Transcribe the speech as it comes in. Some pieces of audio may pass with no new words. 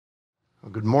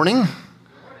Well, good morning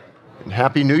and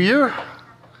Happy New Year.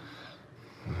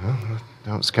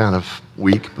 That was kind of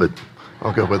weak, but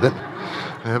I'll go with it.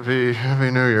 Happy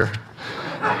New Year.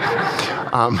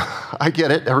 I get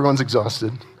it. Everyone's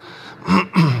exhausted.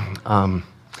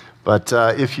 But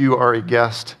if you are a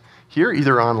guest here,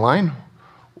 either online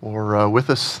or with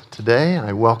us today,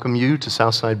 I welcome you to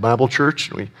Southside Bible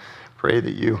Church. We pray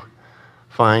that you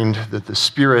find that the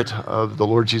Spirit of the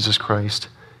Lord Jesus Christ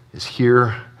is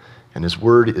here and His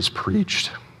Word is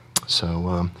preached.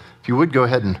 So if you would, go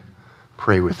ahead and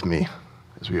pray with me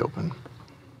as we open.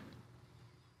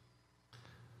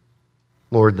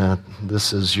 Lord, that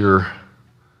this is your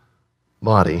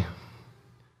body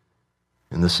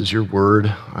and this is your word.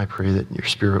 I pray that your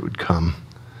Spirit would come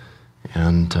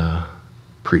and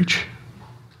preach.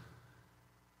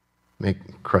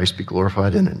 Make Christ be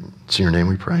glorified in it. It's in your name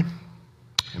we pray.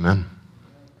 Amen.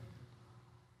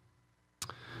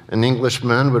 An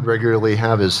Englishman would regularly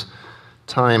have his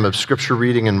time of scripture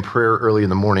reading and prayer early in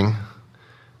the morning.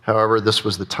 However, this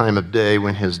was the time of day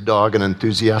when his dog, an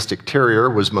enthusiastic terrier,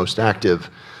 was most active.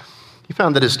 He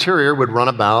found that his terrier would run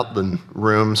about the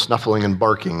room snuffling and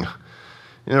barking.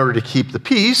 In order to keep the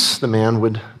peace, the man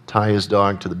would tie his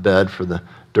dog to the bed for the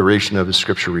duration of his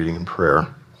scripture reading and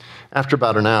prayer. After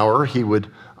about an hour, he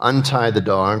would untie the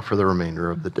dog for the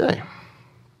remainder of the day.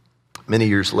 Many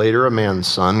years later, a man's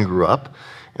son grew up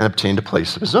and obtained a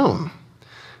place of his own.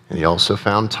 And he also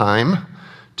found time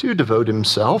to devote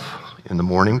himself in the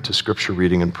morning to scripture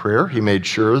reading and prayer. He made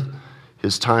sure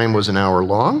his time was an hour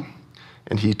long,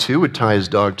 and he too would tie his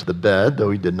dog to the bed,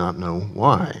 though he did not know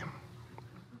why.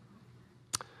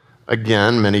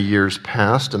 Again, many years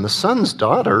passed, and the son's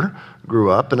daughter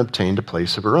grew up and obtained a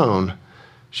place of her own.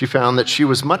 She found that she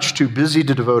was much too busy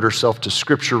to devote herself to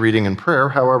scripture reading and prayer.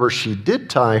 However, she did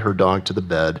tie her dog to the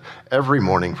bed every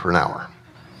morning for an hour.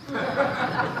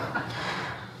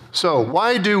 So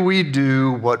why do we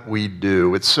do what we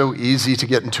do? It's so easy to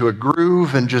get into a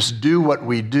groove and just do what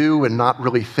we do and not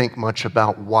really think much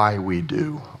about why we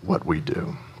do what we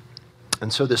do.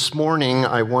 And so this morning,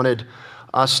 I wanted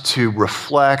us to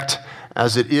reflect,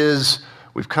 as it is,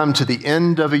 we've come to the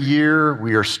end of a year,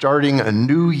 we are starting a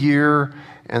new year,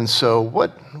 and so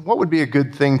what would be a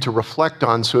good thing to reflect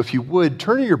on? So if you would,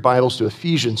 turn in your Bibles to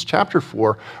Ephesians chapter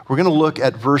 4. We're going to look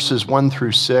at verses 1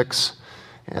 through 6.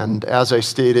 And as I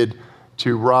stated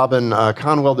to Robin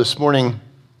Conwell this morning,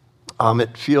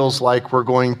 it feels like we're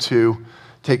going to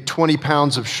take 20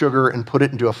 pounds of sugar and put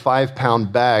it into a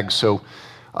 5-pound bag. So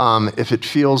if it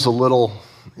feels a little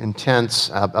intense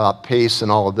about pace and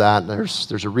all of that,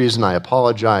 there's a reason. I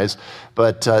apologize.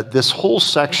 But this whole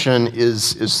section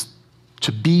is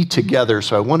to be together.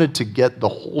 So I wanted to get the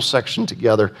whole section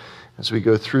together as we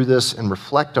go through this and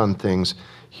reflect on things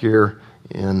here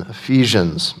in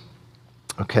Ephesians.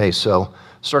 Okay, so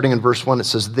starting in verse 1, it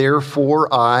says,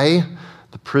 "Therefore I,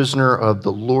 the prisoner of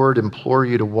the Lord, implore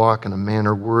you to walk in a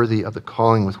manner worthy of the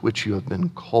calling with which you have been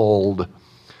called,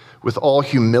 with all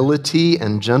humility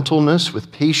and gentleness,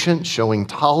 with patience, showing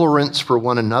tolerance for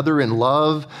one another in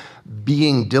love,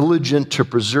 being diligent to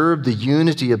preserve the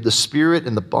unity of the Spirit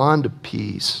in the bond of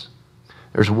peace.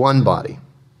 There's one body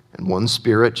and one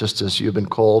Spirit, just as you have been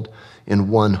called in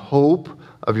one hope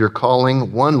of your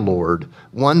calling, one Lord,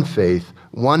 one faith,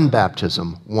 one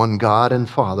baptism, one God and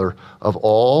Father of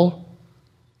all,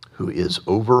 who is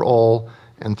over all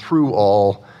and through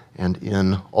all and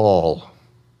in all."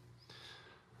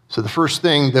 So the first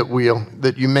thing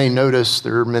that you may notice,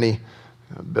 there are many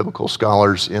biblical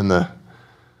scholars in the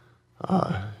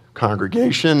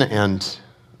congregation, and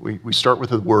we start with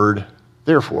the word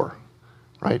therefore,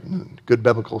 right? A good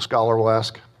biblical scholar will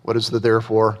ask, what is the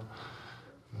therefore?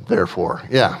 Therefore,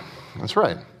 yeah, that's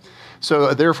right.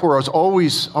 So therefore, I was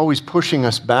always pushing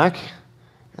us back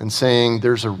and saying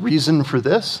there's a reason for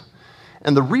this.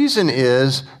 And the reason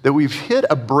is that we've hit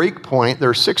a break point. There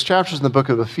are 6 chapters in the book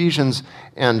of Ephesians,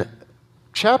 and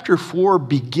chapter 4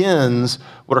 begins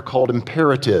what are called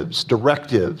imperatives,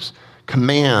 directives,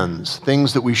 commands,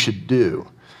 things that we should do.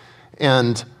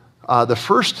 And the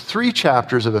first 3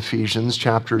 chapters of Ephesians,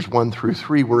 chapters 1 through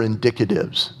 3, were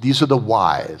indicatives. These are the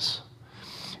whys.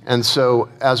 And so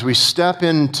as we step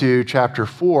into chapter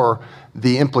 4,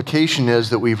 the implication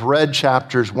is that we've read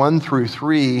chapters 1 through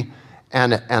 3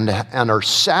 and are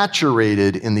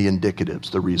saturated in the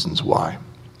indicatives, the reasons why.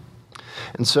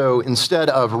 And so instead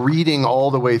of reading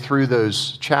all the way through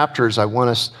those chapters, I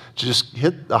want us to just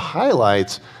hit the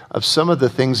highlights of some of the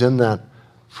things in that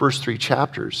first 3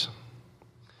 chapters.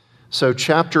 So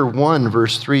chapter 1,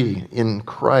 verse 3, in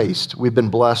Christ, we've been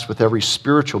blessed with every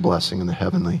spiritual blessing in the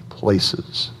heavenly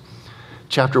places.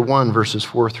 Chapter 1, verses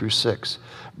 4 through 6,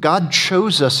 God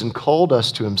chose us and called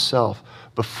us to himself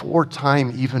before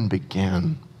time even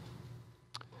began.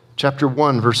 Chapter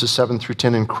 1, verses 7 through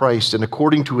 10, in Christ, and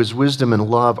according to his wisdom and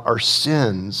love, our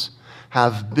sins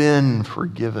have been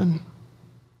forgiven.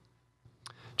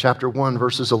 Chapter 1,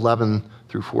 verses 11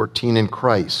 through 14, in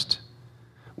Christ,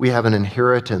 we have an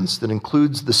inheritance that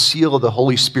includes the seal of the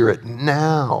Holy Spirit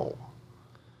now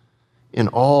in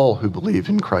all who believe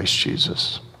in Christ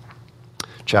Jesus.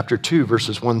 Chapter 2,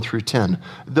 verses 1 through 10,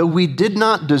 though we did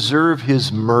not deserve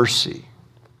his mercy,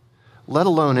 let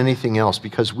alone anything else,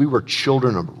 because we were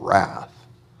children of wrath,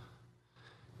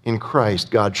 in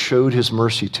Christ, God showed his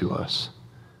mercy to us,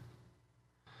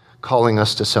 calling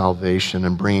us to salvation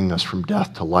and bringing us from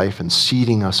death to life and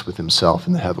seating us with himself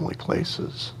in the heavenly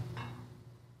places.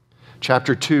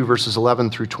 Chapter 2, verses 11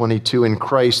 through 22, in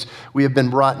Christ, we have been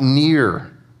brought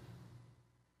near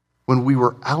when we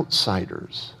were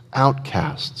outsiders,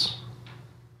 outcasts.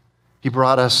 He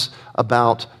brought us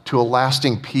about to a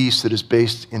lasting peace that is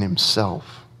based in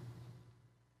himself.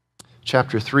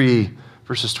 Chapter 3,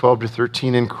 verses 12 to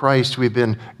 13, in Christ, we've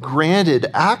been granted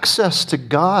access to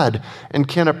God and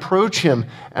can approach him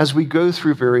as we go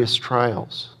through various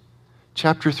trials.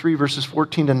 Chapter 3, verses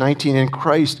 14 to 19, in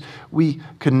Christ, we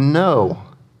can know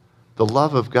the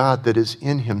love of God that is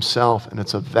in himself, and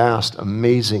it's a vast,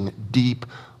 amazing, deep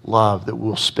love that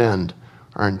we'll spend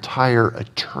our entire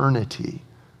eternity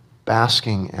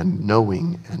basking and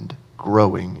knowing and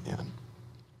growing in.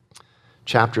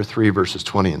 Chapter 3, verses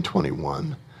 20 and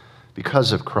 21,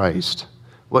 because of Christ,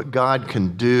 what God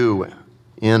can do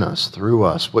in us, through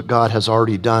us, what God has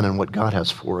already done and what God has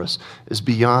for us is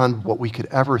beyond what we could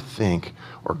ever think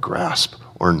or grasp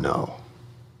or know.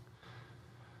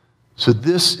 So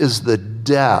this is the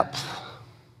depth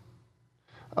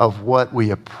of what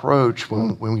we approach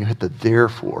when we hit the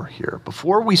therefore here.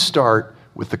 Before we start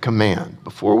with the command,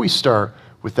 before we start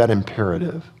with that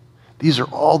imperative, these are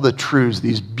all the truths,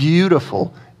 these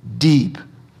beautiful, deep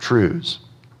truths.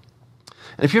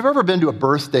 And if you've ever been to a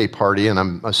birthday party, and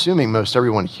I'm assuming most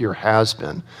everyone here has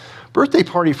been, birthday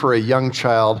party for a young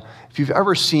child, if you've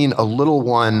ever seen a little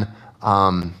one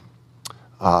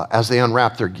as they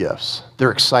unwrap their gifts,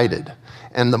 they're excited.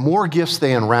 And the more gifts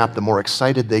they unwrap, the more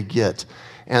excited they get.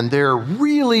 And they're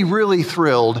really, really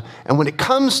thrilled. And when it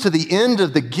comes to the end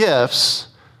of the gifts,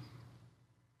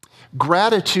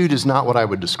 gratitude is not what I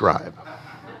would describe.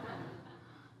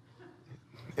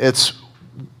 It's,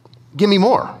 give me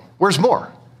more. Where's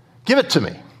more? Give it to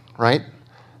me, right?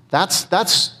 That's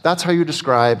how you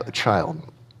describe a child.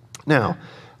 Now,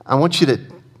 I want you to,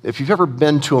 if you've ever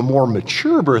been to a more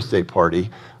mature birthday party,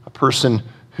 a person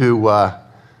who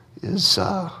is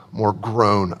more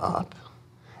grown up,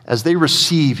 as they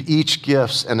receive each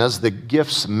gifts and as the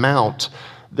gifts mount,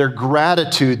 their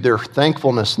gratitude, their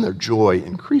thankfulness, and their joy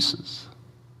increases.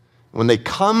 When they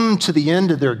come to the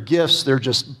end of their gifts, they're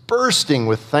just bursting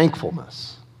with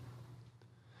thankfulness.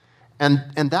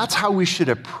 And that's how we should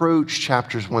approach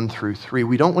chapters 1 through 3.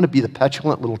 We don't want to be the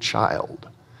petulant little child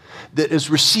that has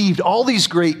received all these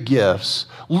great gifts,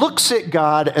 looks at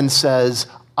God and says,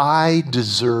 I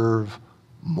deserve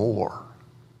more.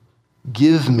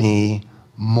 Give me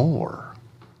more.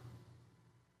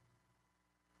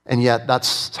 And yet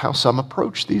that's how some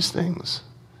approach these things.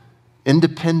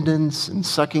 Independence and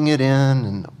sucking it in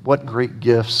and what great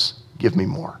gifts, give me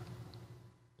more.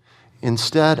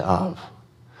 Instead of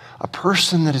a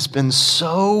person that has been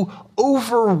so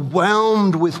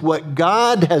overwhelmed with what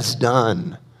God has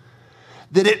done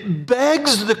that it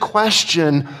begs the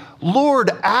question,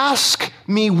 Lord, ask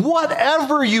me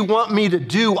whatever you want me to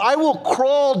do. I will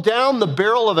crawl down the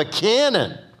barrel of a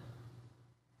cannon.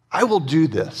 I will do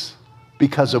this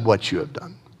because of what you have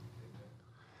done.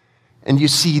 And you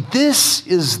see, this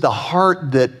is the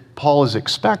heart that Paul is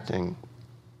expecting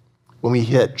when we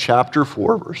hit chapter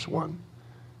 4, verse 1,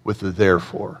 with the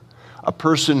therefore. A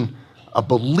person, a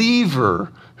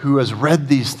believer who has read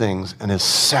these things and is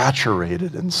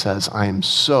saturated and says, I am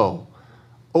so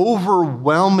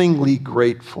overwhelmingly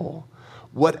grateful.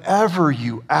 Whatever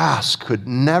you ask could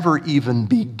never even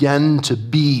begin to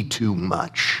be too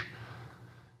much.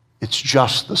 It's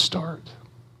just the start.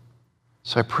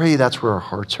 So I pray that's where our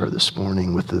hearts are this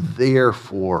morning with the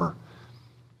therefore.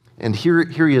 And here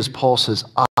he is, Paul says,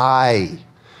 I,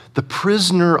 the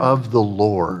prisoner of the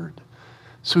Lord.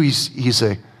 So he's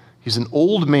an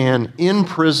old man in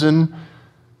prison,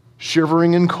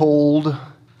 shivering and cold,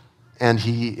 and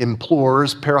he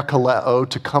implores parakaleo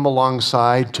to come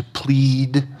alongside, to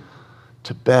plead,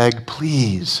 to beg,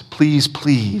 please, please,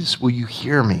 please, will you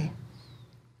hear me?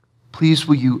 Please,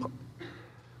 will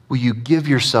you give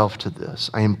yourself to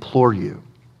this? I implore you.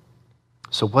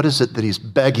 So what is it that he's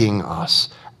begging us,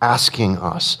 asking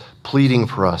us, pleading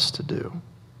for us to do?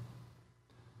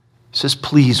 He says,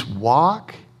 please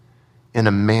walk in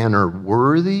a manner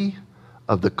worthy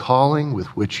of the calling with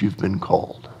which you've been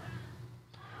called.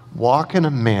 Walk in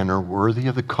a manner worthy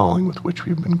of the calling with which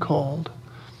we've been called.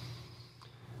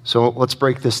 So let's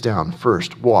break this down.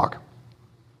 First, walk.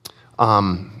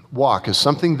 Walk is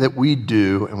something that we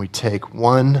do and we take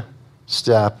one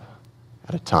step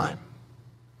at a time.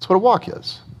 That's what a walk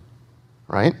is,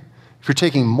 right? If you're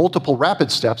taking multiple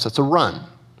rapid steps, that's a run.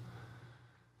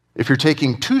 If you're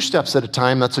taking 2 steps at a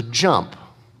time, that's a jump.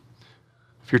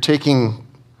 If you're taking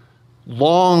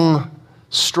long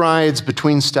strides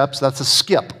between steps, that's a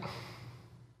skip.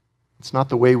 It's not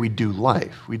the way we do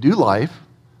life. We do life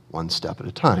one step at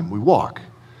a time. We walk.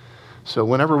 So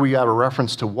whenever we have a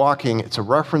reference to walking, it's a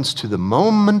reference to the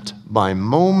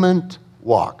moment-by-moment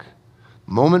walk,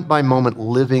 moment-by-moment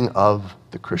living of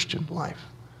the Christian life.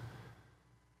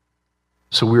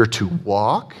 So we're to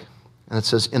walk, and it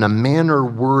says, in a manner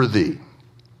worthy.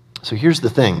 So here's the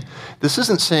thing. This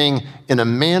isn't saying in a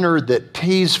manner that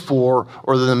pays for,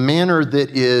 or the manner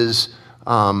that is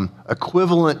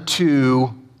equivalent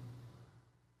to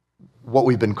what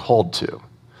we've been called to.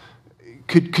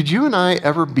 Could you and I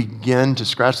ever begin to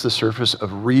scratch the surface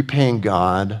of repaying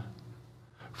God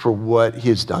for what he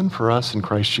has done for us in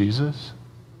Christ Jesus?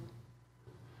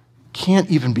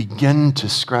 Can't even begin to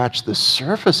scratch the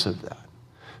surface of that.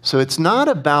 So it's not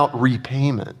about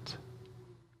repayment.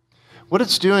 What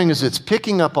it's doing is it's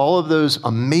picking up all of those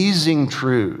amazing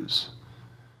truths.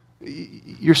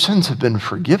 Your sins have been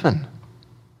forgiven.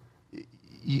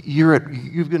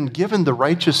 You've been given the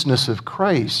righteousness of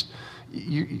Christ.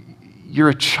 You're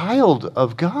a child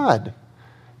of God.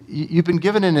 You've been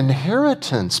given an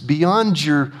inheritance beyond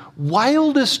your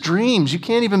wildest dreams. You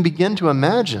can't even begin to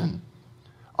imagine.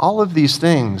 All of these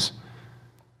things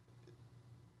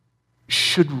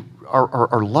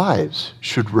our lives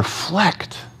should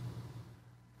reflect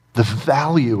the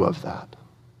value of that,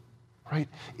 right?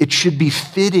 It should be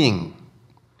fitting.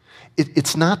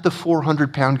 It's not the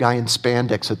 400-pound guy in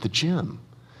spandex at the gym.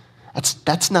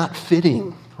 That's not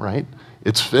fitting, right?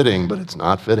 It's fitting, but it's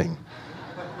not fitting.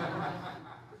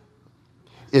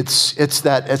 It's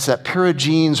that pair of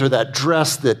jeans or that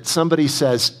dress that somebody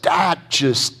says, that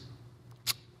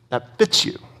fits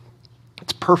you.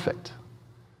 It's perfect.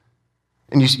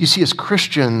 And you see, as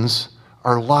Christians,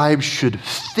 our lives should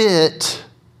fit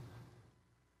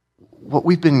what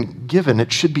we've been given.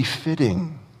 It should be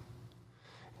fitting.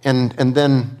 And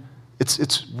then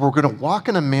we're going to walk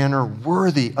in a manner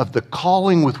worthy of the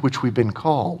calling with which we've been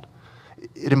called.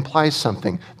 It implies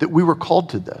something, that we were called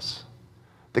to this,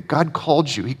 that God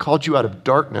called you. He called you out of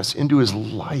darkness into his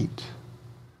light.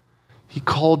 He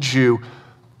called you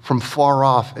from far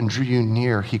off and drew you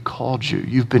near. He called you.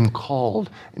 You've been called,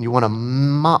 and you want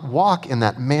to walk in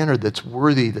that manner that's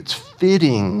worthy, that's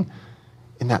fitting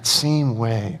in that same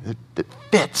way, that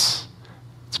fits.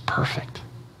 It's perfect.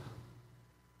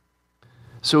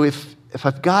 So if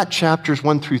I've got chapters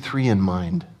 1 through 3 in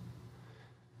mind,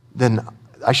 then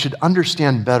I should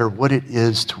understand better what it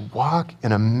is to walk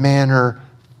in a manner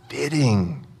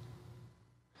fitting.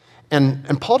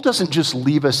 And Paul doesn't just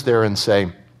leave us there and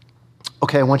say,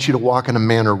 okay, I want you to walk in a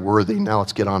manner worthy. Now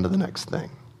let's get on to the next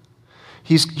thing.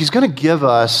 He's going to give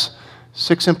us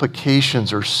 6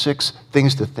 implications or 6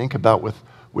 things to think about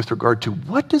with regard to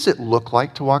what does it look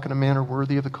like to walk in a manner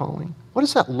worthy of the calling? What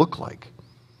does that look like?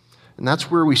 And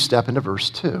that's where we step into verse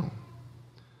 2.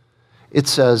 It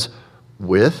says,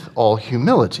 with all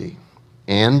humility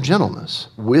and gentleness,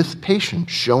 with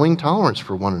patience, showing tolerance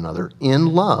for one another, in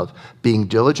love, being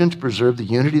diligent to preserve the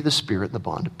unity of the Spirit in the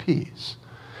bond of peace.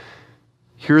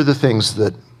 Here are the things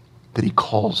that he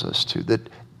calls us to,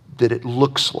 that it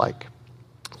looks like.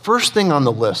 First thing on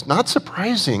the list, not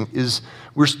surprising, is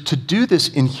we're to do this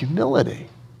in humility.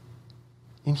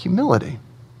 In humility.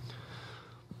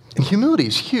 And humility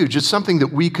is huge. It's something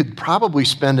that we could probably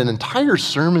spend an entire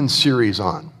sermon series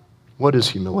on. What is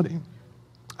humility?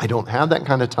 I don't have that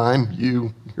kind of time.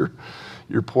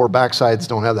 Your poor backsides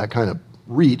don't have that kind of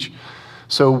reach.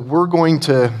 So we're going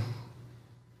to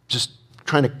just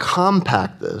trying to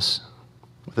compact this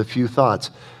with a few thoughts.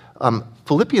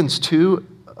 Philippians 2,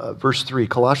 verse 3,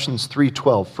 Colossians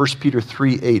 3:12, 1 Peter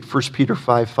 3:8, 1 Peter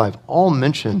 5:5, all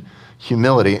mention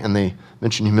humility, and they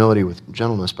mention humility with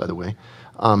gentleness, by the way.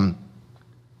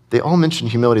 They all mention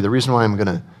humility. The reason why I'm going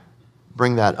to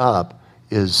bring that up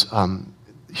is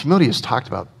humility is talked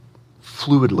about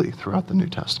fluidly throughout the New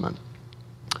Testament.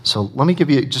 So let me give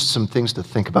you just some things to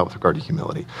think about with regard to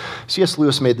humility. C.S.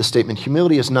 Lewis made the statement,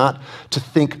 humility is not to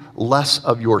think less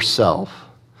of yourself,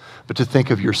 but to think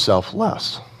of yourself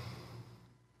less.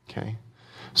 Okay?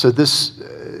 So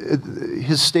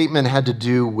his statement had to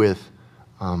do with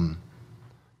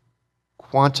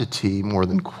quantity more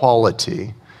than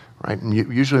quality, right? And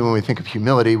usually when we think of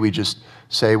humility, we just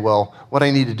say, well, what I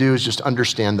need to do is just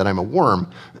understand that I'm a worm.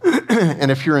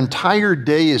 And if your entire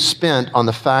day is spent on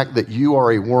the fact that you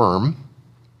are a worm,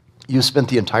 you spent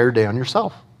the entire day on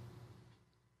yourself.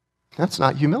 That's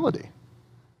not humility.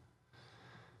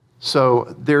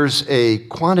 So there's a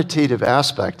quantitative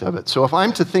aspect of it. So if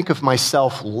I'm to think of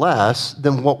myself less,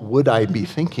 then what would I be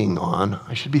thinking on?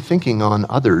 I should be thinking on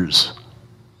others.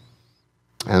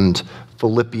 And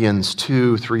Philippians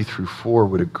 2, 3 through 4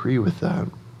 would agree with that.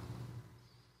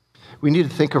 We need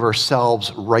to think of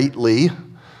ourselves rightly.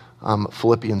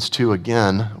 Philippians 2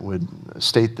 again would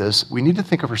state this. We need to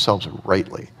think of ourselves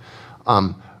rightly.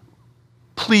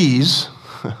 Please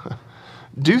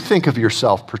do think of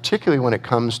yourself, particularly when it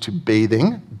comes to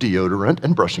bathing, deodorant,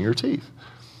 and brushing your teeth.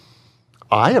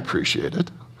 I appreciate it.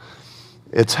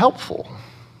 It's helpful.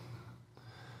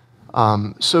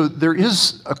 So there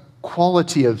is a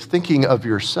quality of thinking of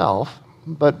yourself,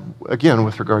 but again,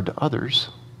 with regard to others.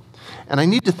 And I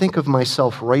need to think of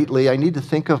myself rightly. I need to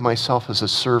think of myself as a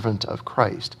servant of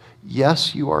Christ.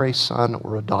 Yes, you are a son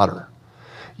or a daughter.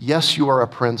 Yes, you are a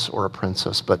prince or a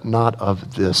princess, but not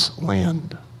of this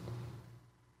land.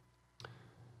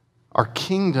 Our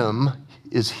kingdom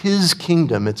is his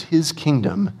kingdom. It's his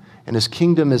kingdom, and his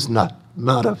kingdom is not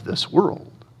of this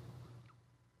world.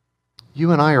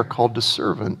 You and I are called to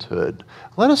servanthood.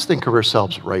 Let us think of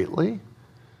ourselves rightly.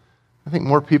 I think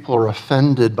more people are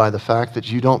offended by the fact that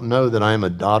you don't know that I am a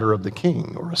daughter of the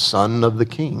king or a son of the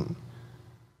king.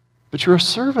 But you're a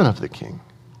servant of the king.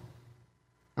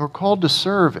 And we're called to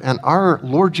serve, and our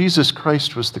Lord Jesus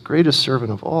Christ was the greatest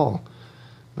servant of all.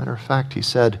 Matter of fact, he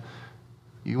said,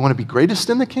 you want to be greatest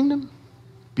in the kingdom?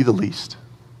 Be the least.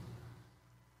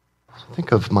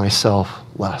 Think of myself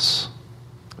less.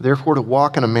 Therefore, to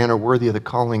walk in a manner worthy of the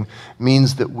calling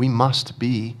means that we must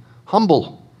be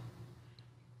humble.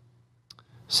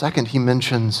 Second, he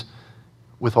mentions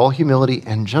with all humility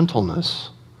and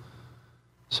gentleness.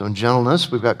 So in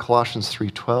gentleness, we've got Colossians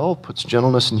 3:12, puts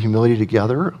gentleness and humility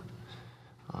together.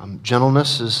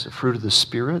 Gentleness is a fruit of the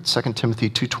Spirit. 2 Timothy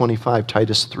 2:25,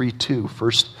 Titus 3:2,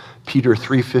 1 Peter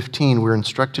 3:15, we're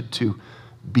instructed to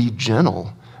be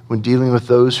gentle when dealing with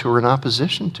those who are in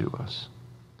opposition to us.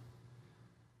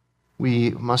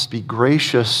 We must be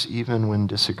gracious even when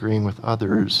disagreeing with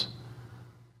others.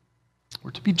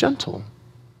 We're to be gentle.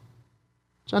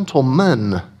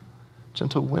 Gentlemen,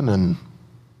 gentle women.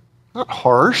 Not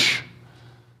harsh,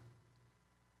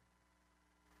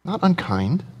 not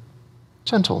unkind,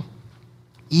 gentle,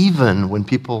 even when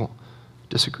people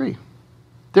disagree.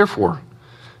 Therefore,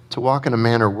 to walk in a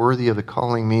manner worthy of the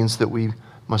calling means that we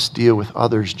must deal with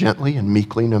others gently and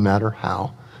meekly, no matter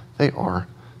how they are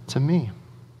to me.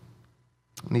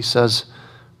 And he says,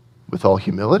 with all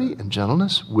humility and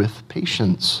gentleness, with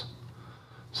patience.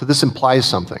 So this implies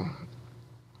something,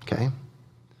 okay?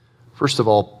 First of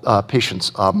all, patience.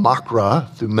 Makra,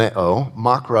 thumeo.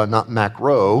 Makra, not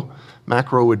macro.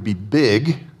 Macro would be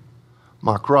big.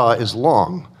 Makra is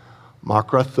long.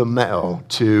 Makra thumeo,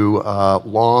 to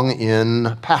long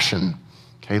in passion.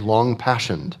 Okay, long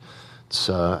passioned. It's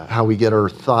how we get our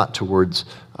thought towards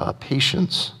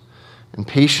patience. And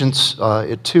patience,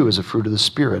 it too, is a fruit of the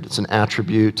Spirit. It's an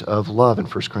attribute of love in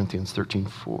 1 Corinthians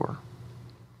 13:4.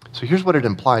 So here's what it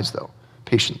implies, though,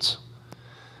 patience.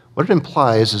 What it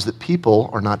implies is that people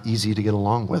are not easy to get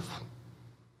along with,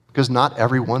 because not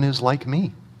everyone is like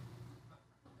me.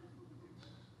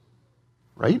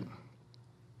 Right?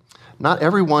 Not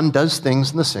everyone does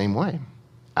things in the same way,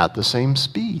 at the same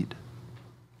speed,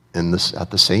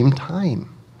 at the same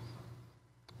time.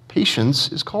 Patience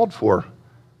is called for.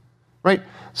 Right?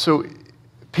 So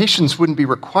patience wouldn't be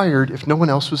required if no one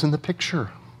else was in the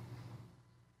picture.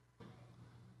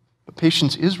 But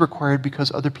patience is required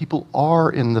because other people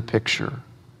are in the picture.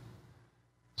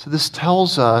 So this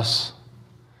tells us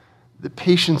that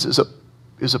patience is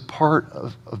a part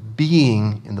of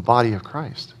being in the body of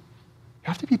Christ. You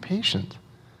have to be patient.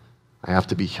 I have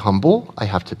to be humble. I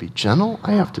have to be gentle.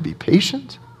 I have to be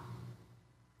patient.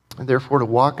 And therefore, to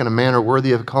walk in a manner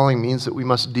worthy of calling means that we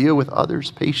must deal with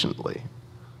others patiently.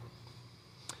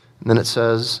 And then it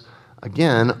says,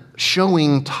 again,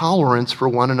 showing tolerance for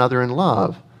one another in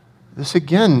love. This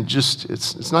again,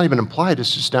 it's not even implied,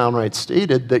 it's just downright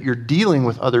stated that you're dealing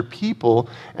with other people,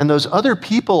 and those other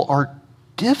people are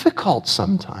difficult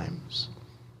sometimes.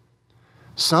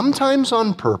 Sometimes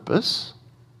on purpose,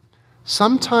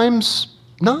 sometimes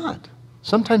not.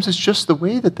 Sometimes it's just the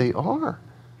way that they are.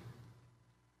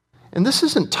 And this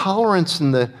isn't tolerance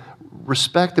in the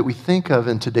respect that we think of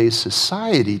in today's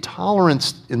society.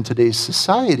 Tolerance in today's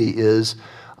society is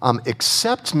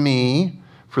accept me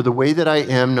for the way that I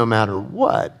am no matter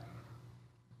what.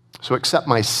 So accept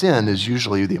my sin is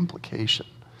usually the implication.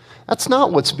 That's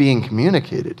not what's being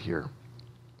communicated here.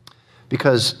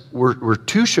 Because we're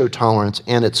to show tolerance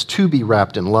and it's to be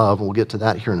wrapped in love. We'll get to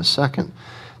that here in a second.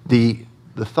 The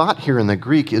thought here in the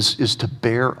Greek is to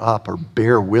bear up or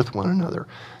bear with one another.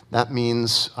 That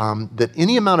means that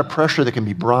any amount of pressure that can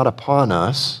be brought upon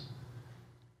us,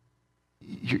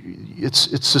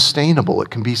 it's sustainable. It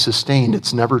can be sustained.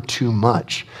 It's never too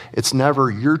much. It's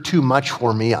never, you're too much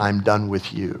for me, I'm done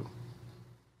with you.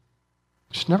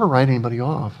 Just never write anybody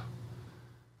off.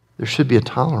 There should be a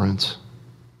tolerance.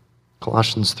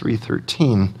 Colossians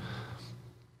 3:13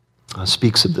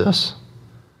 speaks of this.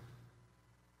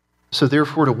 So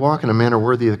therefore, to walk in a manner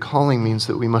worthy of the calling means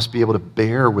that we must be able to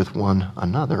bear with one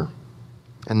another.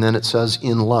 And then it says,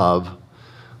 in love.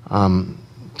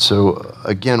 So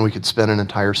again, we could spend an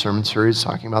entire sermon series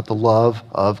talking about the love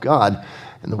of God.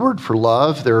 And the word for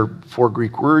love, there are 4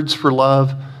 Greek words for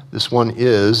love. This one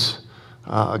is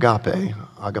agape,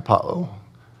 agapao,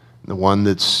 the one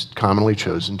that's commonly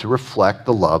chosen to reflect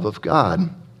the love of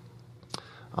God.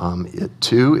 It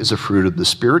too is a fruit of the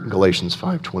Spirit in Galatians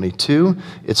 5:22.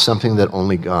 It's something that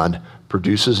only God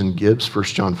produces and gives,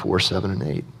 1 John 4:7 and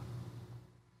 8.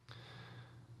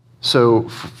 So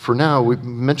for now, we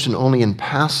mentioned only in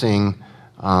passing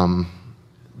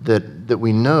that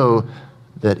we know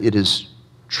that it is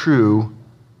true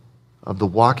of the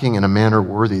walking in a manner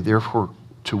worthy. Therefore,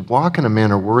 to walk in a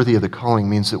manner worthy of the calling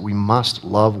means that we must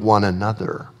love one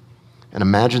another. And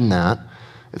imagine that.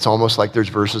 It's almost like there's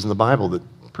verses in the Bible that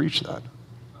preach that.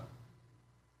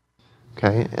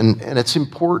 Okay? And it's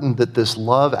important that this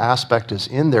love aspect is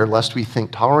in there, lest we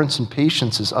think tolerance and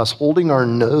patience is us holding our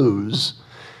nose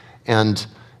and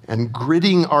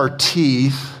gritting our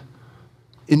teeth,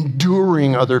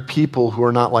 enduring other people who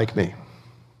are not like me.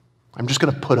 I'm just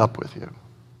going to put up with you.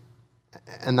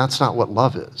 And that's not what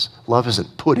love is. Love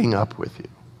isn't putting up with you.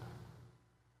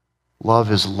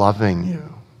 Love is loving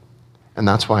you. And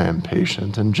that's why I'm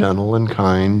patient and gentle and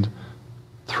kind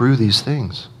through these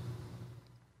things.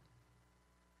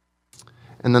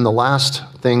 And then the last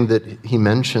thing that he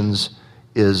mentions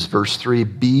is verse 3,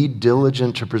 be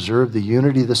diligent to preserve the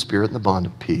unity of the Spirit in the bond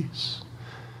of peace.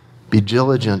 Be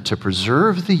diligent to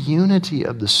preserve the unity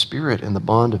of the Spirit in the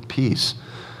bond of peace.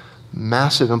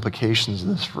 Massive implications of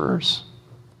this verse.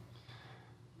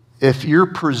 If you're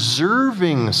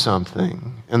preserving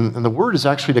something, and the word is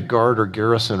actually to guard or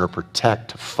garrison or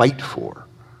protect, to fight for,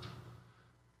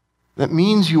 that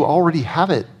means you already have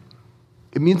it.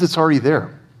 It means it's already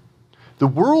there. The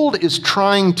world is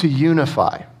trying to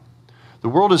unify. The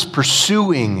world is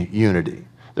pursuing unity.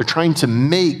 They're trying to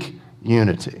make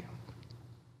unity.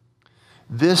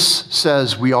 This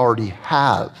says we already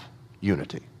have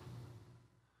unity.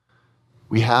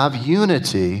 We have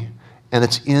unity, and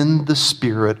it's in the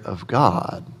Spirit of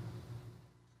God.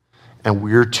 And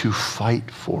we're to fight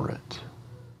for it.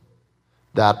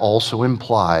 That also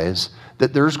implies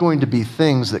that there's going to be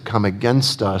things that come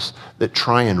against us that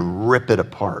try and rip it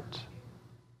apart.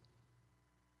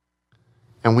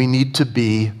 And we need to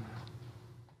be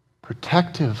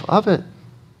protective of it.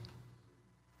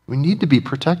 We need to be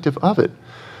protective of it.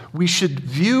 We should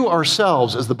view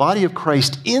ourselves as the body of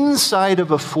Christ inside of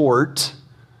a fort,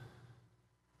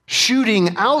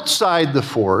 shooting outside the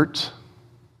fort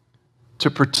to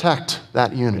protect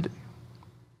that unity.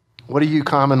 What do you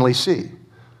commonly see?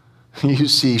 You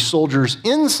see soldiers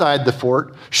inside the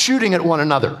fort shooting at one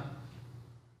another.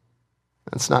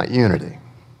 That's not unity.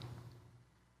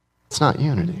 It's not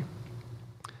unity.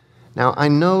 Now, I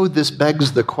know this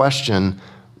begs the question,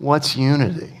 what's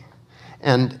unity?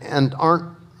 And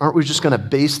aren't we just going to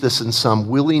base this in some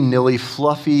willy-nilly,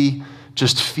 fluffy,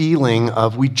 just feeling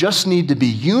of we just need to be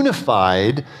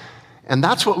unified, and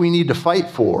that's what we need to fight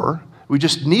for. We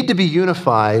just need to be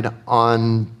unified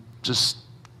on just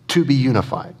to be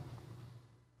unified.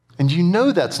 And you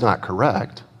know that's not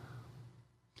correct.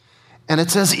 And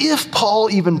it's as if Paul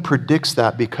even predicts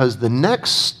that, because the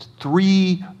next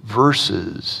 3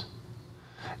 verses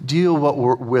deal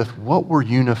with what we're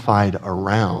unified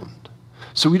around.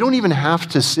 So we don't even have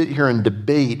to sit here and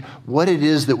debate what it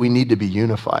is that we need to be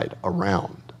unified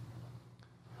around.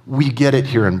 We get it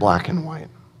here in black and white.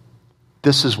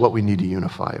 This is what we need to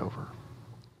unify over.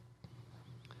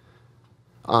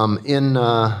 In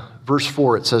verse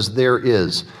 4, it says, there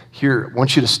is. Here, I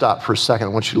want you to stop for a second. I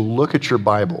want you to look at your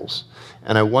Bibles.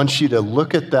 And I want you to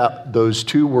look at those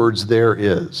 2 words, there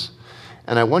is.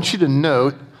 And I want you to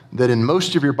note that in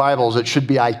most of your Bibles it should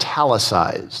be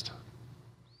italicized.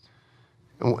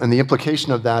 And the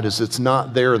implication of that is it's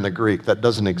not there in the Greek. That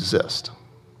doesn't exist.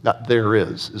 That there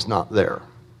is not there.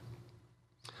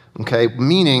 Okay,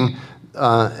 meaning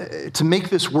to make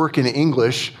this work in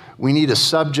English, we need a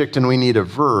subject and we need a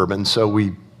verb, and so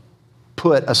we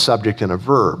put a subject and a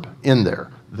verb in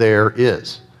there. There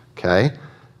is, okay?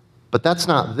 But that's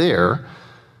not there.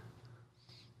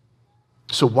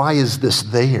 So why is this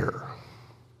there?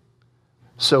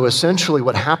 So essentially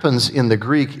what happens in the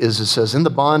Greek is it says, in the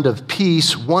bond of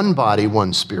peace, one body,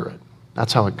 one spirit.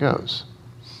 That's how it goes.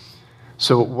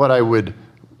 So what I would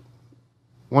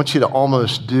want you to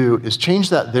almost do is change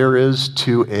that there is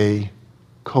to a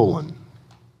colon.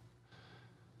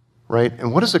 Right?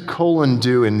 And what does a colon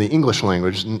do in the English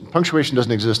language? And punctuation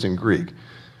doesn't exist in Greek.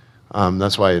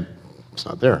 That's why it's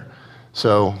not there.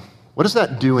 So what does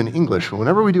that do in English?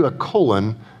 Whenever we do a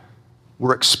colon,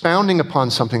 we're expounding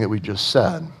upon something that we just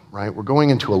said, right? We're going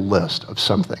into a list of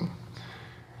something.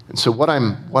 And so what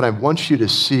I want you to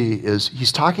see is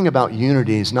he's talking about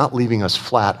unity. He's not leaving us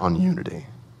flat on unity.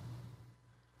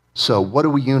 So what do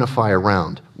we unify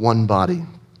around? One body.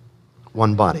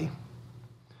 One body.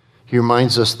 He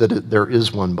reminds us that there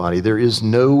is one body. There is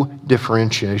no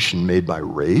differentiation made by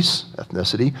race,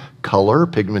 ethnicity, color,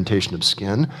 pigmentation of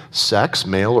skin, sex,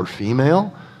 male or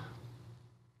female.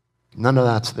 None of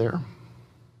that's there.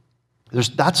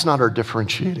 That's not our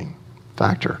differentiating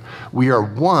factor. We are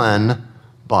one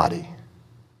body.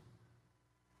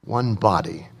 One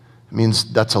body. It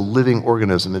means that's a living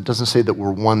organism. It doesn't say that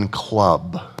we're one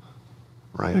club,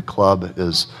 right? A club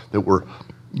is that we're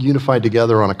unified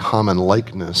together on a common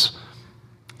likeness.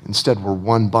 Instead, we're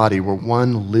one body. We're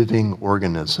one living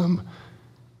organism.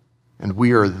 And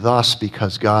we are thus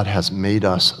because God has made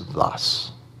us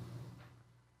thus.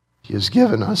 He has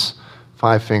given us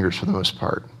 5 fingers for the most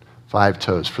part, 5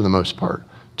 toes for the most part,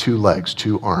 2 legs,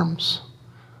 2 arms,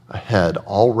 a head,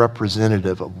 all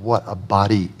representative of what a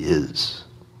body is.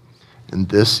 And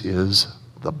this is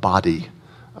the body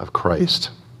of Christ.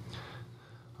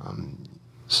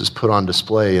 This is put on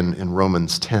display in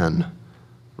Romans 10,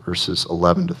 verses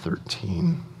 11 to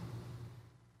 13.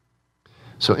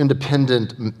 So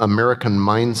independent American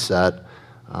mindset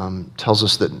tells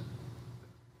us that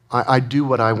I do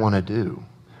what I want to do.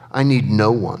 I need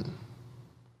no one.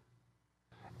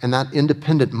 And that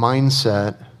independent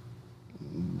mindset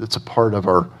that's a part of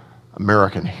our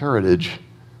American heritage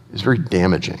is very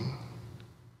damaging.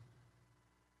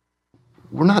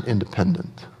 We're not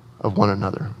independent of one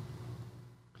another.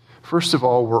 First of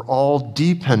all, we're all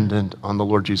dependent on the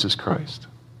Lord Jesus Christ.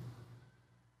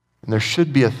 And there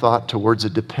should be a thought towards a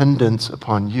dependence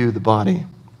upon you, the body,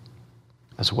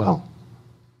 as well,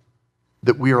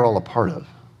 that we are all a part of.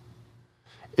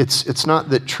 It's not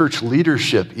that church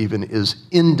leadership even is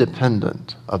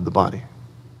independent of the body.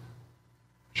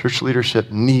 Church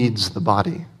leadership needs the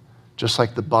body. Just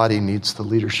like the body needs the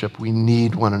leadership, we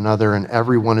need one another, and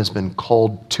everyone has been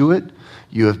called to it.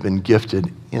 You have been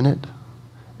gifted in it,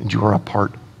 and you are a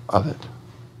part of it.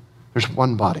 There's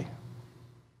one body.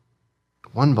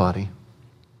 One body.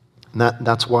 And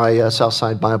that's why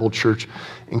Southside Bible Church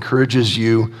encourages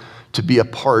you to be a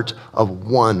part of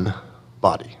one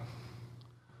body,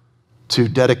 to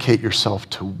dedicate yourself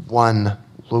to one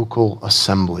local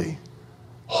assembly,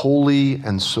 wholly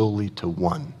and solely to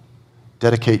one.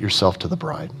 Dedicate yourself to the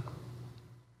bride.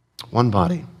 One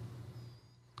body.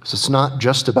 So it's not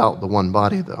just about the one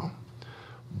body, though.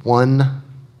 One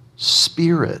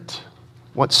spirit.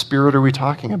 What spirit are we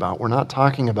talking about? We're not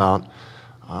talking about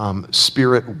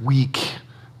Spirit Week,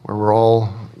 where we're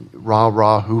all rah,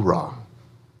 rah, hoorah.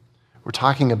 We're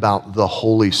talking about the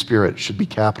Holy Spirit. It should be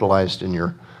capitalized in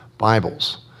your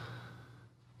Bibles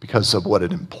because of what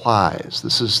it implies.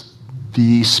 This is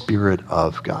the Spirit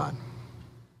of God.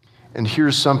 And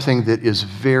here's something that is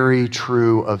very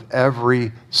true of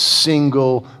every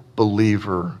single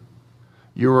believer.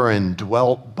 You are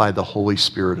indwelt by the Holy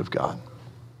Spirit of God.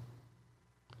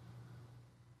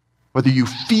 Whether you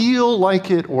feel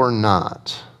like it or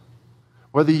not,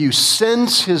 whether you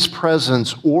sense His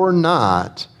presence or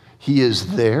not, He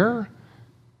is there.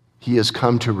 He has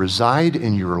come to reside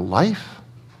in your life,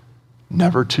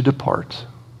 never to depart.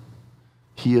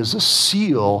 He is a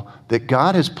seal that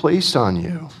God has placed on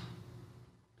you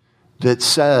that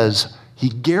says He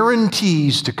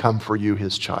guarantees to come for you,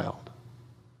 His child.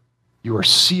 You are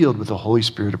sealed with the Holy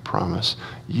Spirit of promise.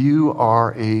 You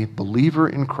are a believer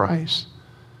in Christ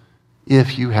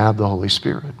if you have the Holy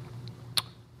Spirit.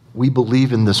 We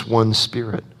believe in this one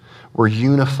Spirit. We're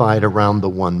unified around the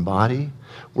one body.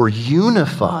 We're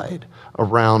unified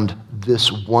around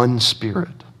this one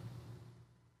Spirit.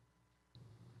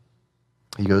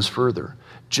 He goes further.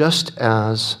 Just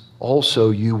as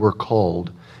also you were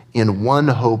called in one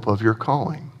hope of your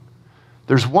calling.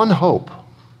 There's one hope.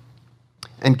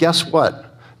 And guess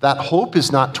what? That hope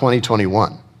is not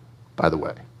 2021, by the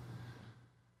way.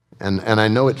 And I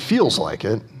know it feels like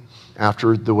it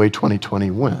after the way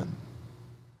 2020 went.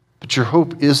 But your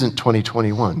hope isn't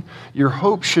 2021. Your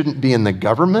hope shouldn't be in the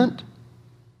government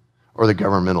or the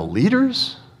governmental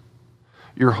leaders.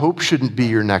 Your hope shouldn't be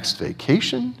your next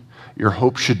vacation. Your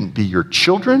hope shouldn't be your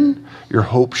children. Your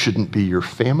hope shouldn't be your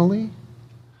family.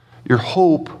 Your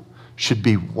hope should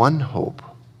be one hope.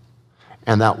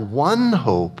 And that one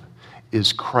hope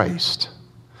is Christ,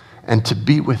 and to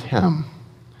be with him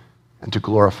and to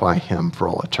glorify him for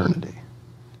all eternity.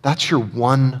 That's your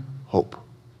one hope.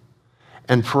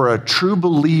 And for a true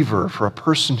believer, for a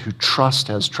person who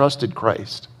has trusted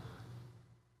Christ,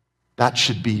 that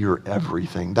should be your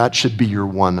everything. That should be your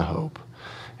one hope.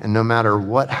 And no matter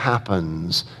what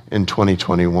happens in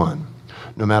 2021,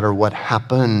 no matter what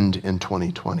happened in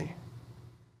 2020,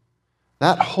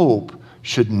 that hope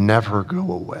should never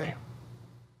go away.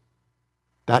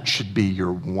 That should be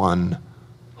your one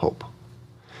hope.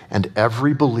 And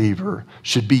every believer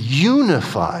should be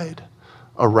unified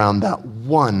around that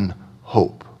one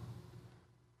hope.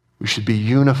 We should be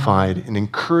unified in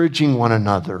encouraging one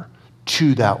another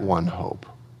to that one hope.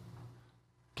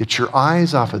 Get your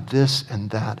eyes off of this and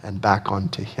that and back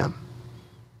onto him.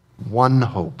 One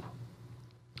hope.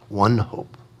 One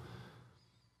hope.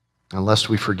 And lest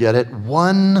we forget it,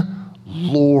 one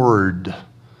Lord.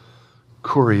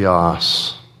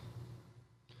 Kurios.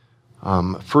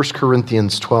 1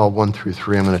 Corinthians 12, 1 through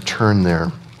 3. I'm going to turn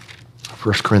there.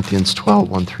 1 Corinthians 12,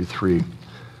 1 through 3.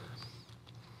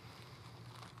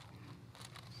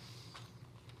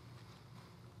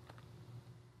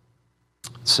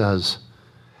 It says,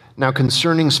 "Now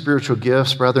concerning spiritual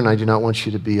gifts, brethren, I do not want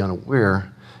you to be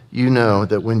unaware. You know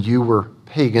that when you were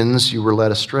pagans, you were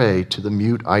led astray to the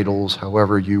mute idols,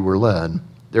 however you were led.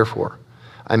 Therefore,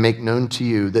 I make known to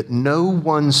you that no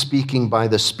one speaking by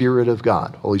the Spirit of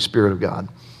God, Holy Spirit of God,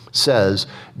 says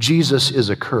Jesus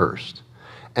is accursed,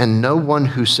 and no one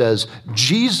who says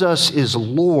Jesus is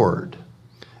Lord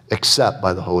except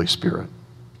by the Holy Spirit."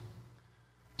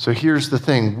 So here's the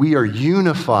thing. We are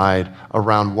unified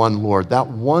around one Lord. That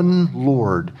one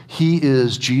Lord, he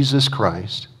is Jesus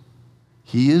Christ.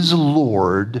 He is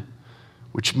Lord,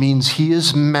 which means he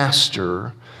is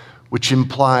master, which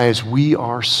implies we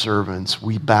are servants.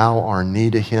 We bow our knee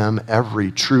to him.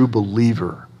 Every true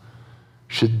believer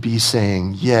should be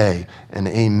saying yea and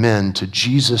amen to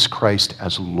Jesus Christ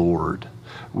as Lord.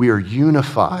 We are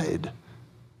unified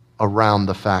around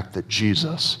the fact that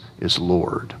Jesus is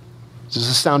Lord. Is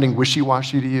this sounding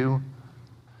wishy-washy to you?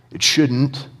 It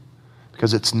shouldn't,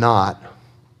 because it's not.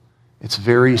 It's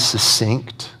very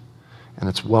succinct, and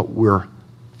it's what we're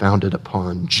founded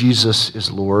upon. Jesus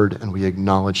is Lord, and we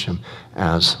acknowledge him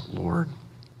as Lord.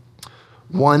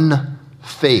 One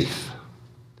faith.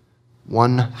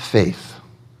 One faith.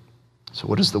 So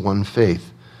what is the one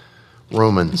faith?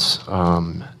 Romans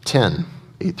 10,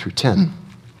 8 through 10.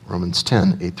 Romans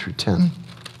 10, 8 through 10.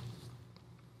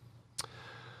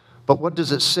 But what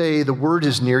does it say? The word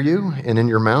is near you and in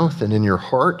your mouth and in your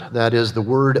heart. That is the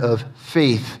word of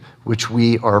faith which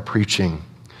we are preaching.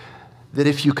 That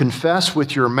if you confess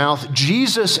with your mouth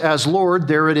Jesus as Lord,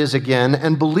 there it is again,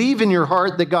 and believe in your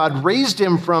heart that God raised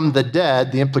him from the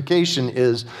dead, the implication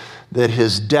is that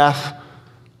his death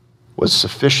was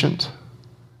sufficient.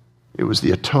 It was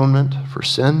the atonement for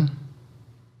sin.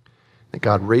 That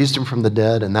God raised him from the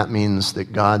dead, and that means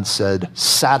that God said,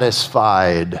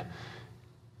 satisfied.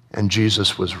 And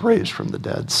Jesus was raised from the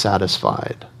dead,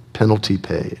 satisfied, penalty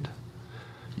paid.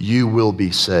 You will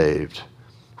be saved.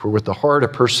 For with the heart a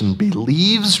person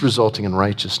believes, resulting in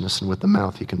righteousness, and with the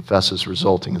mouth he confesses,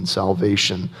 resulting in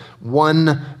salvation.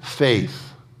 One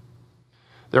faith.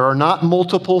 There are not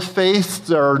multiple faiths.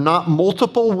 There are not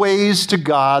multiple ways to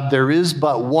God. There is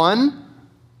but one.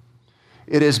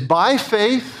 It is by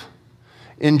faith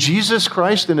in Jesus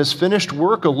Christ and his finished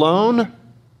work alone.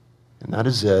 And that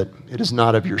is it. It is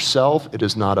not of yourself. It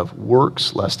is not of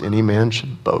works, lest any man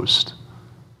should boast.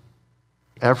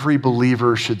 Every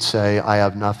believer should say, I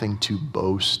have nothing to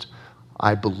boast.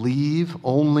 I believe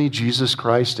only Jesus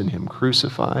Christ and him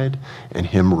crucified and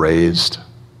him raised.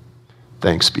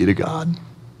 Thanks be to God.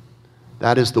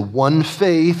 That is the one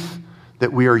faith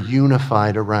that we are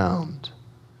unified around.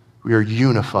 We are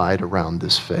unified around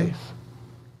this faith.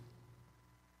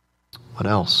 What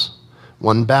else?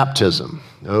 One baptism.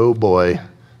 Oh boy,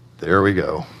 there we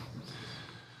go.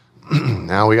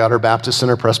 Now we got our Baptists and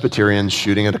our Presbyterians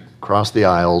shooting it across the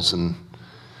aisles, and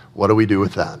what do we do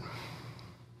with that?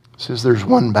 It says there's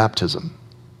one baptism.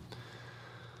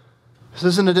 This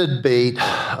isn't a debate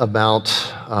about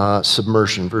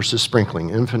submersion versus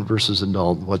sprinkling, infant versus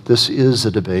adult. What this is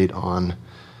a debate on,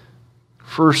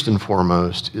 first and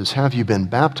foremost, is have you been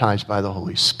baptized by the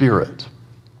Holy Spirit?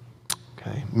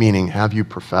 Okay, meaning have you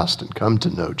professed and come to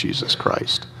know Jesus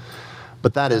Christ?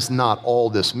 But that is not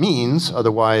all this means.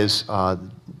 Otherwise,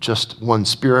 just one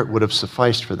Spirit would have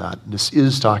sufficed for that. This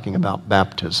is talking about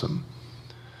baptism.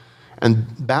 And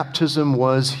baptism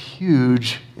was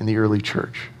huge in the early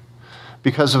church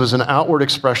because it was an outward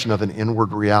expression of an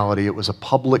inward reality. It was a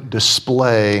public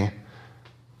display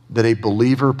that a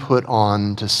believer put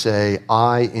on to say,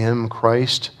 I am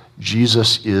Christ,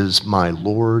 Jesus is my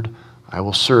Lord, I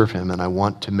will serve him, and I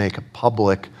want to make a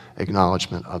public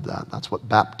acknowledgement of that. That's what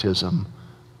baptism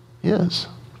is.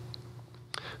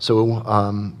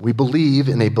 So we believe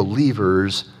in a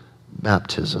believer's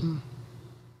baptism.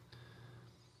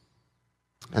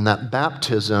 And that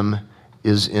baptism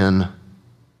is in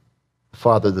the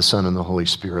Father, the Son, and the Holy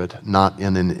Spirit, not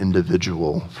in an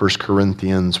individual. 1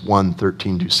 Corinthians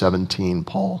 1:13-17,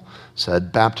 Paul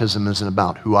said, baptism isn't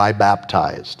about who I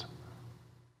baptized.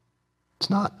 It's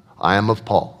not, I am of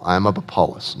Paul, I am of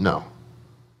Apollos. No.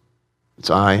 It's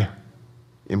I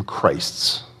am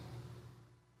Christ's.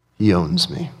 He owns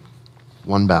me.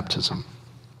 One baptism.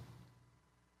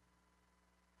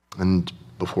 And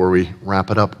before we wrap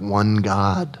it up, one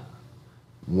God.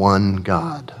 One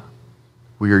God.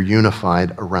 We are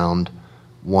unified around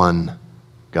one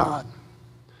God.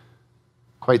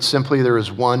 Quite simply, there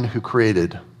is one who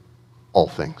created all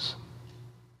things.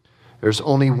 There's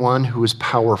only one who is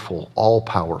powerful,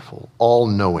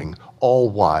 all-knowing,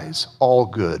 all-wise,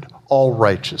 all-good,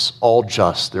 all-righteous,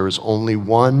 all-just. There is only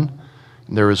one,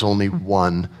 and there is only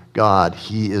one God.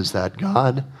 He is that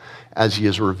God as he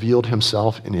has revealed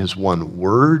himself in his one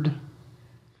word.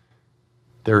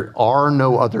 There are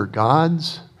no other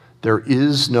gods. There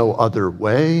is no other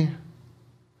way.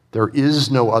 There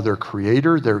is no other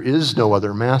creator. There is no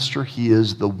other master. He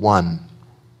is the one.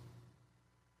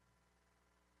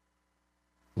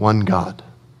 One God.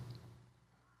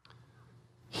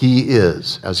 He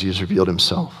is, as he has revealed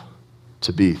himself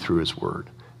to be through his word.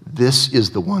 This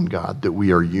is the one God that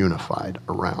we are unified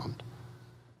around.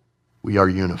 We are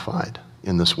unified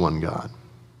in this one God.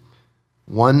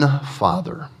 One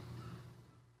Father.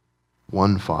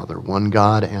 One Father. One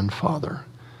God and Father.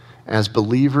 As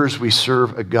believers, we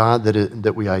serve a God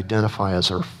that we identify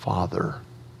as our Father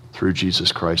through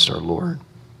Jesus Christ our Lord.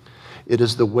 It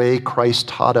is the way Christ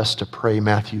taught us to pray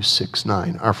Matthew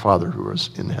 6:9, Our Father who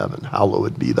is in heaven,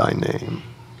 hallowed be thy name.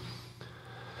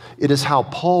 It is how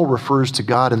Paul refers to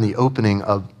God in the opening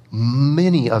of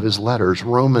many of his letters,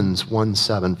 Romans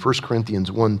 1:7, 1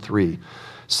 Corinthians 1:3,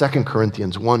 2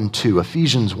 Corinthians 1:2,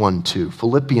 Ephesians 1:2,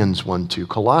 Philippians 1:2,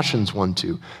 Colossians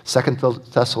 1:2,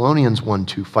 2 Thessalonians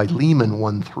 1:2, Philemon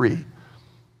 1:3.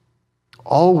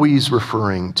 Always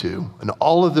referring to, in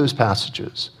all of those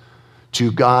passages, to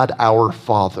God our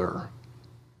Father.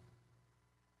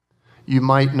 You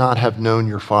might not have known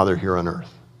your Father here on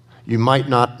earth. You might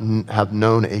not have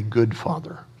known a good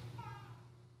father.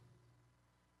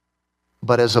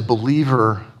 But as a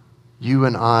believer, you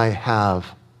and I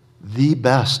have the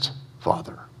best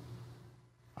Father,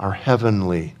 our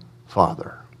heavenly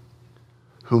Father,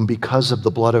 whom because of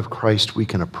the blood of Christ we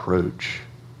can approach.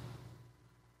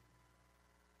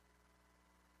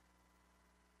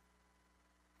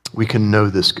 We can know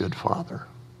this good Father.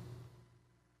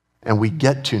 And we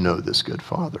get to know this good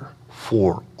Father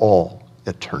for all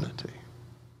eternity.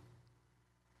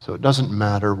 So it doesn't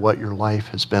matter what your life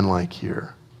has been like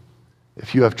here.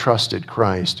 If you have trusted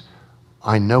Christ,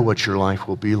 I know what your life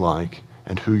will be like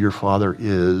and who your Father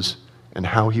is and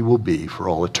how he will be for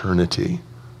all eternity.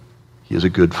 He is a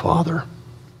good Father.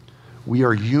 We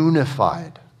are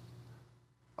unified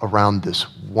around this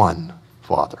one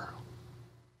Father.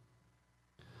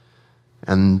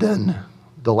 And then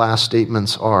the last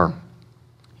statements are,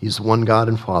 he's the one God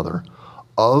and Father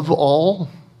of all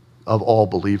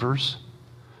believers,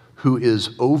 who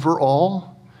is over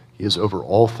all, he is over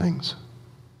all things,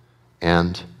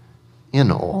 and in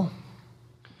all.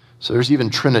 So there's even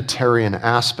Trinitarian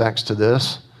aspects to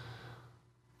this,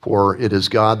 for it is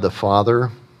God the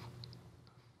Father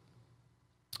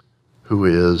who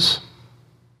is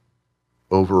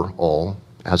over all,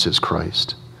 as is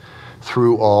Christ.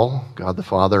 Through all, God the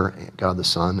Father, God the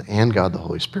Son, and God the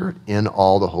Holy Spirit. In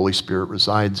all, the Holy Spirit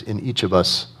resides in each of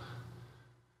us.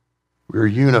 We are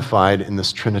unified in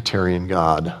this Trinitarian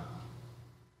God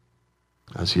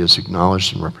as he has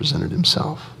acknowledged and represented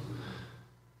himself.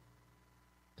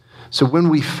 So when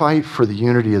we fight for the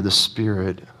unity of the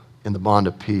Spirit, in the bond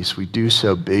of peace, we do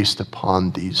so based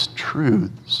upon these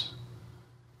truths.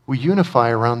 We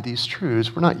unify around these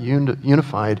truths. We're not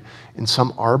unified in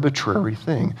some arbitrary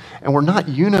thing. And we're not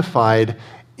unified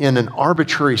in an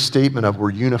arbitrary statement of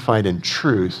we're unified in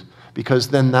truth, because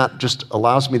then that just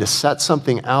allows me to set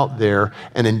something out there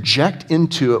and inject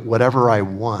into it whatever I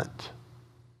want.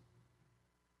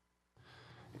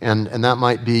 And that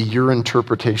might be your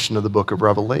interpretation of the book of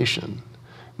Revelation.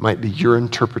 It might be your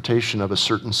interpretation of a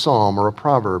certain psalm or a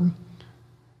proverb.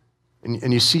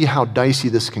 And you see how dicey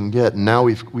this can get. And now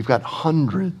we've got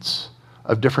hundreds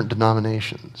of different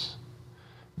denominations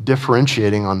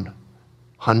differentiating on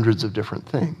hundreds of different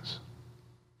things.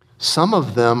 Some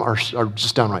of them are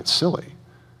just downright silly.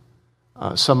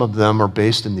 Some of them are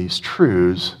based in these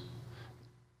truths.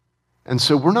 And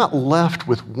so we're not left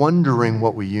with wondering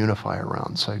what we unify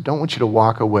around. So I don't want you to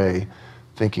walk away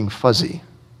thinking fuzzy.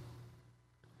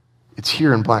 It's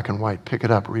here in black and white. Pick it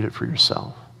up, read it for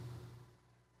yourself.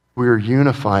 We are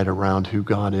unified around who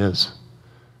God is.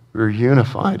 We're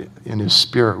unified in his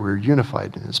spirit. We're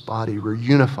unified in his body. We're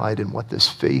unified in what this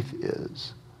faith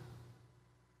is.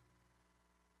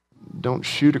 Don't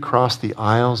shoot across the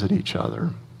aisles at each other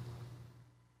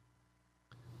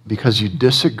because you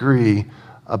disagree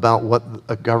about what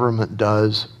a government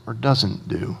does or doesn't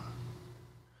do.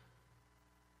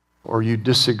 Or you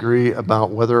disagree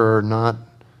about whether or not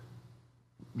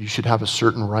you should have a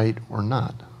certain right or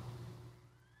not.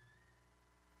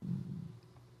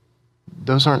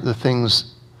 Those aren't the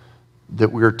things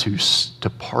that we're to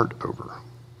part over.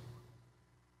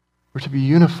 We're to be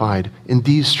unified in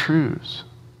these truths.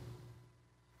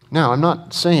 Now, I'm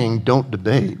not saying don't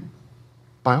debate.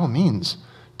 By all means,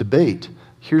 debate.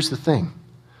 Here's the thing.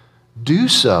 Do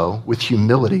so with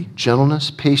humility,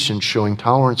 gentleness, patience, showing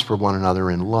tolerance for one another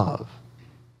in love.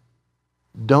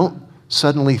 Don't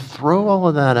suddenly throw all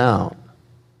of that out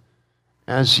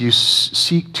as you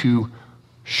seek to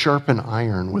sharpen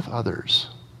iron with others.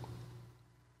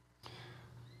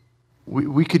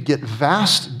 We could get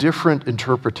vast different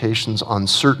interpretations on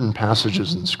certain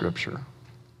passages in Scripture.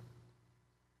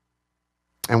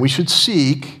 And we should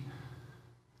seek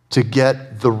to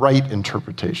get the right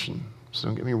interpretation. So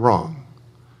don't get me wrong.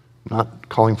 I'm not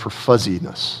calling for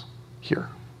fuzziness here.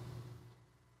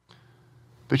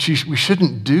 But we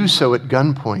shouldn't do so at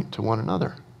gunpoint to one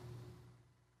another.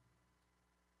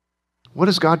 What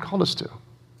has God called us to?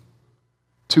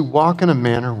 To walk in a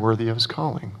manner worthy of his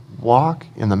calling. Walk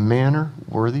in the manner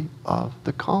worthy of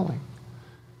the calling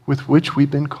with which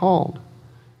we've been called.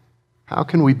 How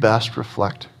can we best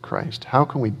reflect Christ? How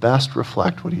can we best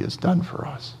reflect what he has done for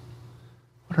us?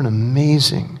 What an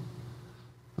amazing,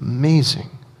 amazing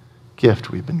gift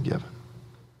we've been given.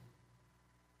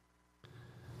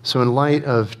 So in light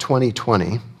of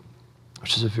 2020,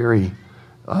 which is a very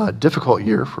difficult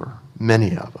year for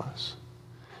many of us,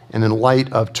 and in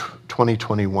light of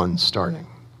 2021 starting,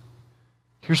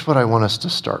 here's what I want us to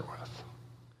start with.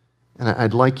 And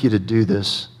I'd like you to do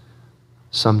this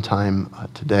sometime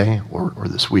today or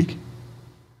this week.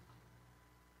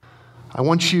 I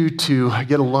want you to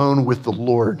get alone with the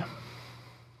Lord.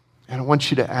 And I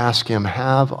want you to ask him,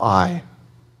 have I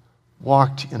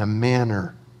walked in a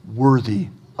manner worthy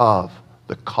of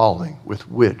the calling with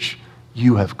which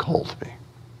you have called me?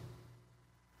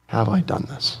 Have I done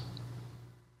this?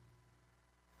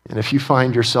 And if you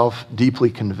find yourself deeply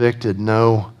convicted,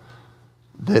 know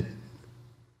that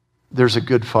there's a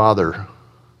good Father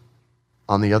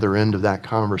on the other end of that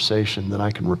conversation that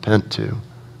I can repent to.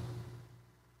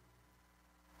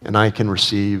 And I can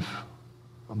receive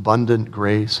abundant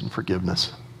grace and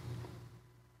forgiveness.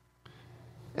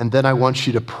 And then I want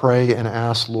you to pray and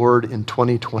ask, Lord, in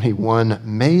 2021,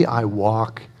 may I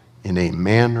walk in a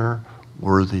manner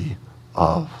worthy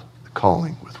of the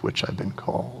calling with which I've been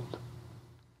called.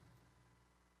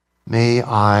 May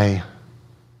I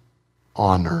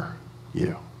honor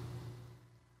you.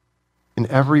 In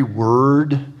every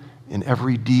word, in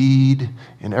every deed,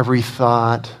 in every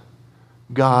thought,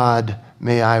 God,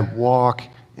 may I walk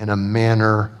in a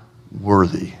manner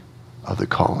worthy of the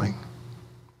calling.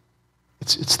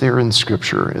 It's there in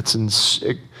Scripture. It's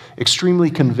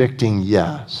extremely convicting,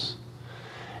 yes.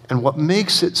 And what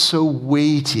makes it so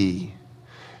weighty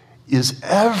is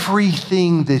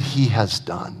everything that he has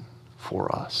done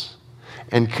for us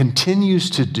and continues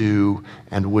to do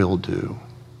and will do.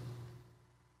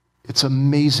 It's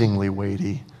amazingly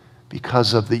weighty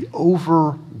because of the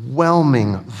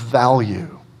overwhelming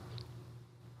value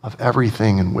of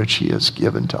everything in which he has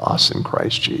given to us in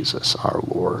Christ Jesus, our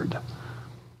Lord.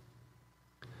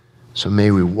 So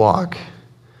may we walk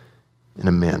in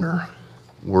a manner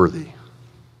worthy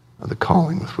of the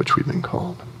calling with which we've been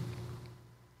called.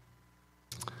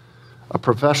 A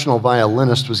professional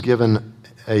violinist was giving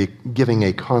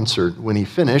a concert. When he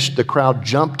finished, the crowd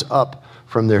jumped up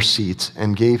from their seats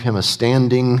and gave him a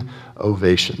standing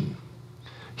ovation.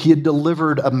 He had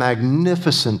delivered a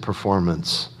magnificent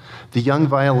performance. The young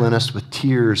violinist, with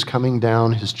tears coming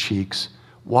down his cheeks,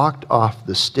 walked off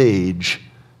the stage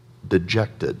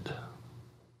dejected.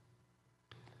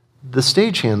 The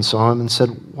stagehand saw him and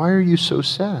said, "Why are you so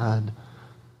sad?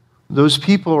 Those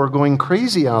people are going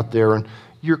crazy out there, and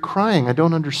you're crying. I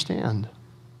don't understand."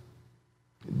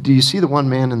 Do you see the one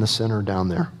man in the center down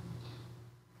there?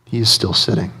 He is still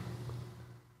sitting.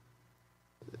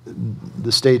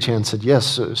 The stagehand said,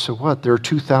 "Yes, so what? There are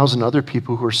 2,000 other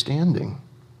people who are standing."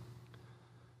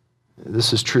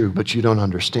 "This is true, but you don't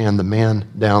understand. The man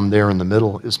down there in the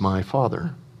middle is my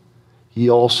father. He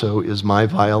also is my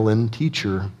violin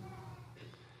teacher.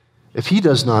 If he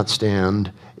does not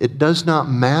stand, it does not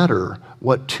matter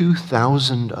what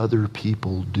 2,000 other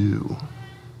people do."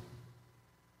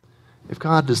 If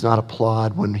God does not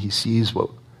applaud when he sees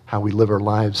how we live our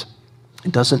lives,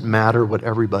 it doesn't matter what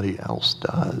everybody else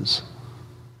does.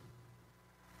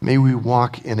 May we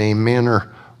walk in a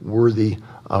manner worthy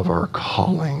of our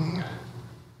calling.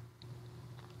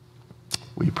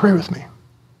 Will you pray with me?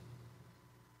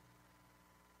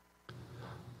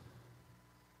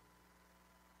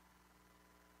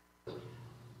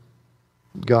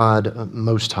 God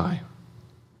Most High,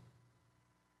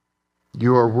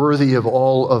 you are worthy of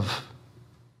all of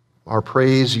our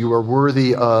praise. You are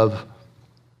worthy of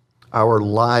our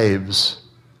lives,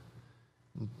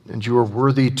 and you are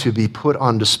worthy to be put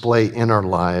on display in our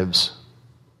lives.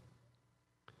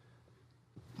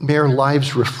 May our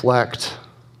lives reflect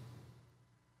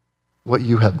what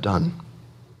you have done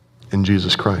in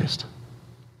Jesus Christ.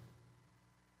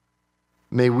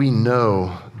 May we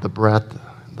know the breadth,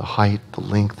 the height, the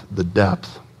length, the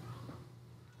depth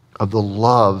of the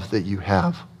love that you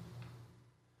have.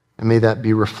 And may that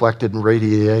be reflected and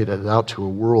radiated out to a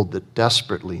world that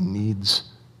desperately needs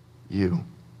you.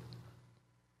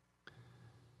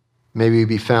 May we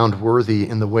be found worthy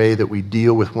in the way that we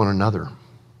deal with one another.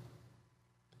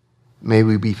 May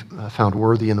we be found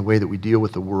worthy in the way that we deal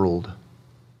with the world.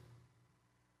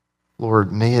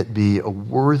 Lord, may it be a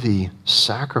worthy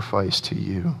sacrifice to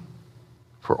you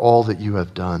for all that you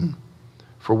have done,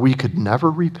 for we could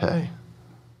never repay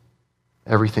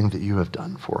everything that you have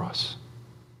done for us.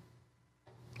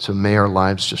 So may our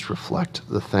lives just reflect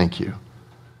the thank you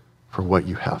for what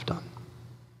you have done.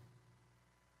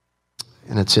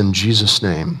 And it's in Jesus'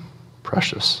 name,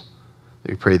 precious,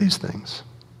 that we pray these things.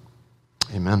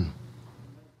 Amen.